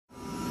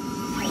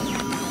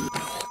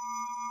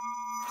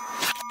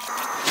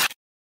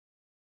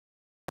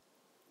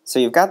So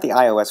you've got the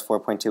iOS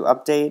 4.2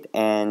 update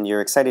and you're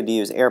excited to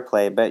use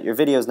AirPlay, but your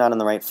video is not in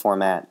the right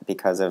format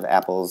because of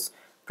Apple's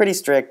pretty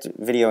strict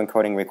video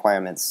encoding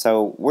requirements.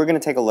 So we're going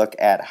to take a look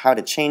at how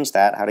to change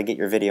that, how to get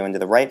your video into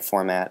the right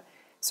format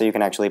so you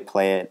can actually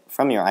play it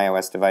from your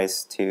iOS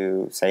device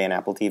to, say, an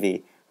Apple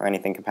TV or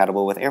anything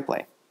compatible with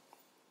AirPlay.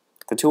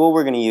 The tool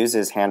we're going to use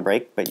is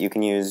Handbrake, but you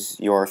can use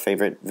your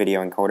favorite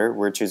video encoder.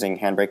 We're choosing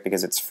Handbrake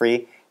because it's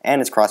free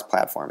and it's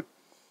cross-platform.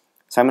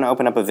 So I'm going to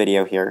open up a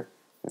video here.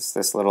 It's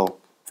this little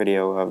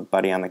video of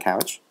Buddy on the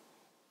couch.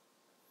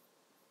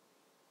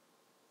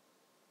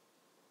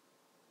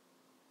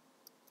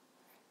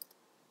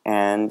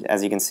 And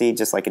as you can see,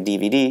 just like a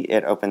DVD,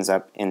 it opens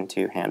up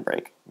into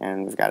Handbrake.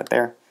 And we've got it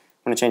there.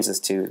 I'm going to change this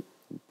to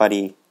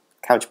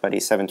Couch Buddy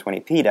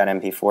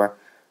 720p.mp4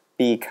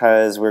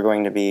 because we're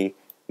going to be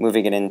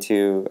moving it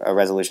into a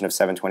resolution of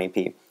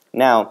 720p.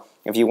 Now,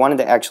 if you wanted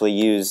to actually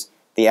use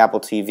the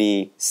Apple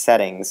TV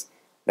settings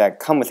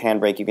that come with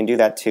Handbrake, you can do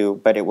that too,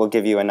 but it will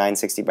give you a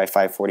 960 by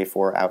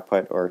 544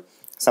 output or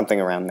something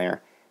around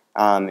there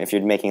if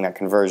you're making that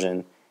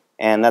conversion.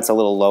 And that's a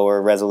little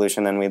lower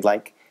resolution than we'd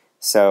like.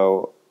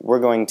 So we're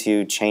going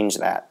to change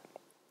that.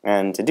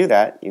 And to do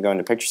that, you go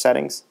into Picture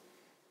Settings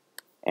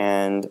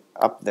and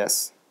up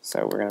this.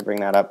 So we're going to bring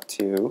that up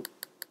to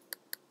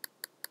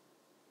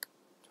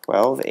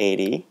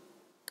 1280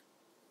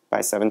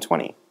 by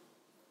 720.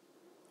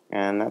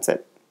 And that's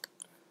it.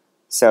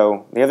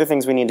 So the other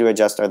things we need to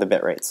adjust are the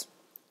bit rates.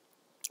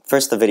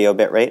 First, the video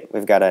bit rate.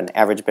 We've got an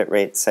average bit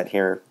rate set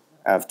here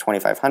of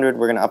 2500.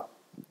 We're going to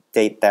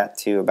update that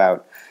to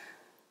about,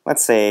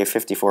 let's say,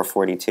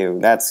 5442.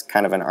 That's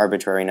kind of an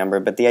arbitrary number,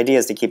 but the idea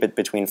is to keep it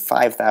between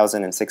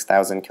 5,000 and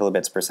 6,000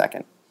 kilobits per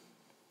second.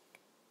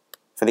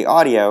 For the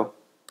audio,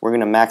 we're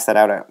going to max that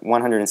out at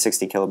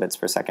 160 kilobits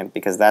per second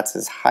because that's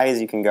as high as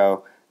you can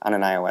go on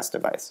an iOS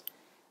device.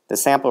 The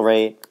sample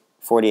rate,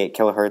 48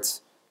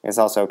 kilohertz, is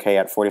also okay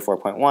at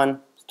 44.1.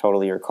 It's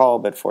totally your call,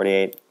 but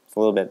 48 is a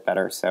little bit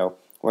better, so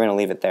we're going to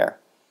leave it there.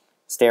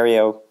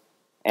 Stereo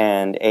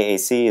and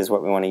AAC is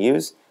what we want to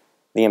use.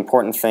 The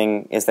important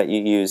thing is that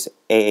you use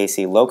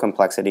AAC low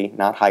complexity,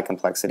 not high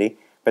complexity,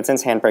 but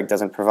since Handbrake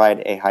doesn't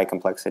provide a high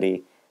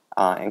complexity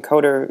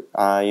encoder,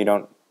 you're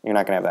not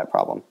going to have that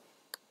problem.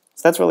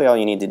 So that's really all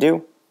you need to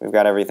do. We've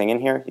got everything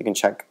in here. You can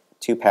check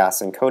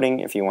 2-pass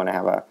encoding if you want to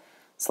have a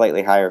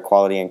slightly higher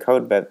quality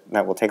encode, but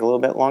that will take a little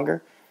bit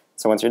longer.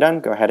 So once you're done,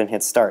 go ahead and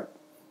hit start.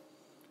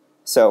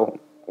 So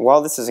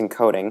while this is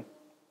encoding,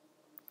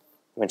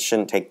 which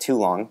shouldn't take too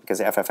long because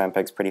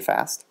FFmpeg's pretty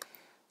fast,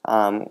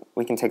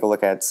 we can take a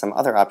look at some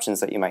other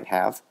options that you might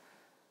have.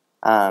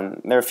 There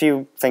are a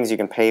few things you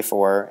can pay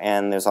for,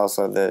 and there's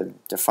also the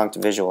defunct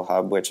Visual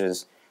Hub, which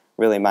is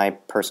really my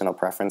personal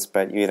preference,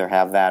 but you either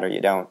have that or you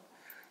don't.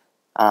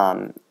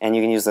 And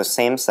you can use those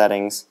same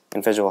settings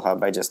in Visual Hub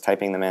by just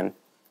typing them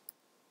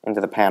into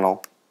the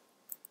panel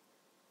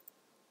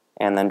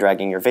and then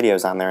dragging your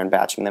videos on there and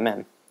batching them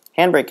in.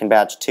 Handbrake can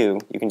batch too.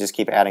 You can just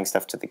keep adding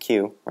stuff to the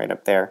queue right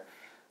up there.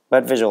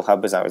 But Visual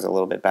Hub is always a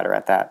little bit better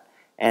at that.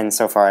 And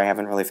so far I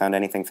haven't really found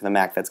anything for the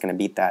Mac that's going to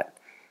beat that.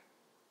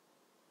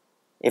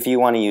 If you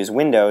want to use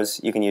Windows,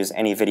 you can use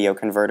any video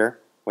converter,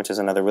 which is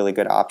another really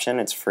good option.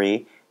 It's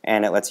free,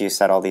 and it lets you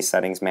set all these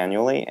settings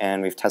manually,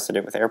 and we've tested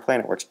it with AirPlay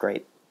and it works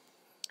great.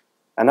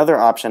 Another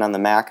option on the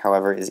Mac,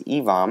 however, is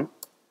EVOM.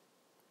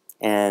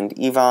 And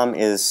EVOM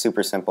is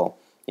super simple.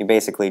 You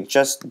basically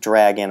just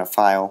drag in a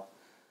file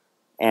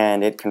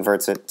and it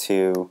converts it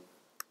to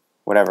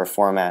whatever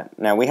format.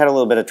 Now we had a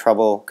little bit of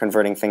trouble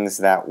converting things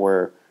that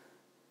were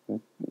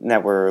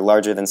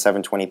larger than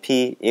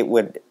 720p. It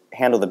would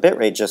handle the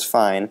bitrate just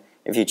fine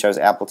if you chose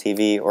Apple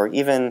TV or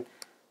even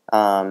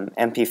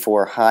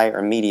MP4 high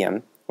or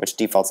medium, which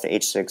defaults to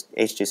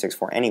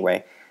H.264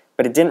 anyway.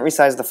 But it didn't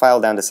resize the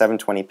file down to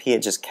 720p.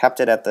 It just kept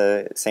it at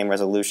the same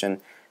resolution.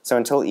 So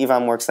until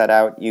EVOM works that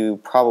out, you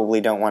probably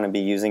don't want to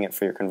be using it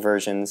for your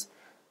conversions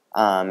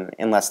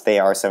unless they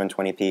are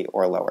 720p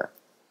or lower.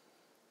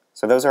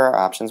 So those are our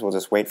options. We'll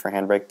just wait for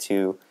Handbrake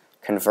to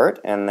convert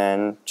and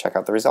then check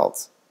out the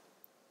results.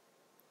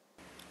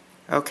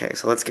 Okay,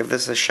 so let's give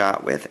this a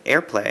shot with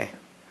AirPlay.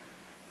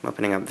 I'm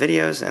opening up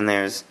videos, and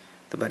there's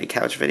the Buddy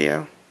Couch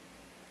video.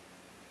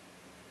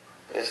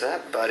 Is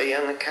that Buddy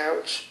on the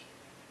couch?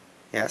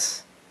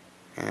 Yes.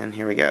 And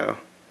here we go.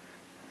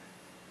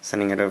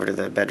 Sending it over to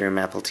the bedroom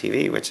Apple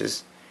TV, which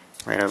is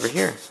right over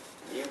here.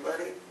 You,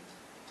 buddy?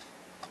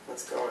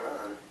 What's going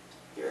on?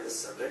 You're the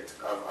subject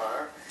of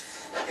our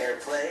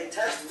AirPlay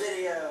test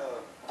video.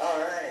 All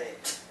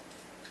right.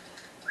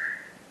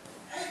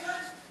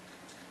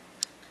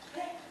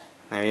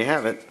 There you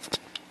have it.